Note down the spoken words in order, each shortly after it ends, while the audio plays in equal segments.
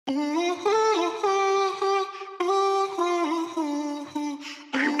She a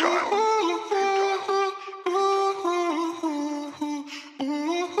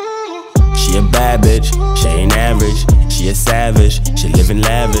bad bitch, she ain't average. She a savage, she living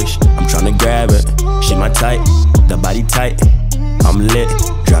lavish. I'm tryna grab it, she my type, the body tight. I'm lit,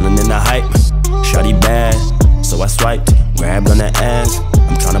 drowning in the hype. Shawty bad, so I swiped, grabbed on the ass.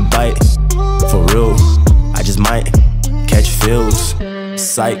 I'm tryna bite, for real, I just might catch feels.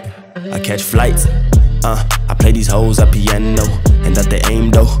 Sike, I catch flights. I play these hoes at piano, and that they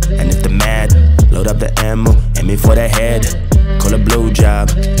aim though. And if they're mad, load up the ammo, aim me for the head. Call it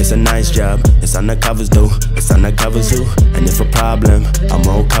blowjob, it's a nice job. It's undercovers though, it's undercovers who. And if a problem, I'm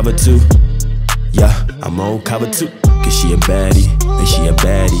on cover too. Yeah, I'm on cover too. Cause she a baddie, and she a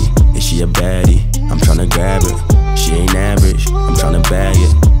baddie, and she a baddie. I'm tryna grab it, she ain't average. I'm tryna bag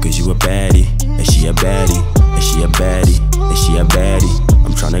it, cause you a baddie, and she a baddie, and she a baddie, and she a baddie.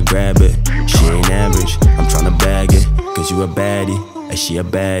 I'm tryna grab it, she ain't average. I'm tryna bag it, cause you a baddie, and she a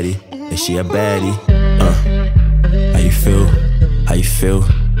baddie, and she a baddie. How you feel? How you feel?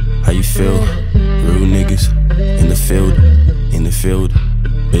 How you feel? Real niggas in the field, in the field.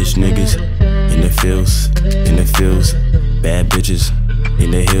 Bitch niggas in the fields, in the fields. Bad bitches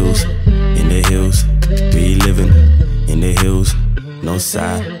in the hills, in the hills. We living in the hills, no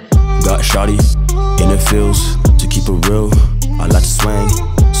side. Got Shawty in the fields to keep it real. I like to swing,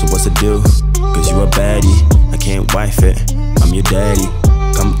 so what's the deal? Cause you a baddie, I can't wife it. I'm your daddy,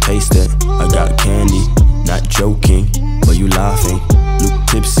 come taste it. I got candy, not joking, but you laughing. Look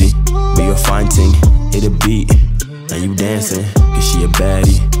tipsy, but you're fine ting. Hit a beat, and you dancing. Cause she a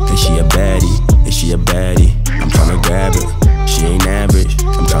baddie, and she a baddie, and she a baddie. I'm tryna grab it, she ain't average.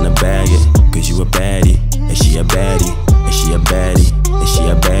 I'm tryna bag it, cause you a baddie, and she a baddie, and she a baddie, and she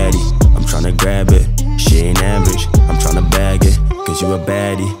a baddie. I'm tryna grab it, she ain't average. I'm tryna bag it, cause you a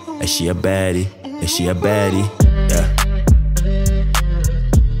baddie, and she a baddie, and she a baddie. Yeah.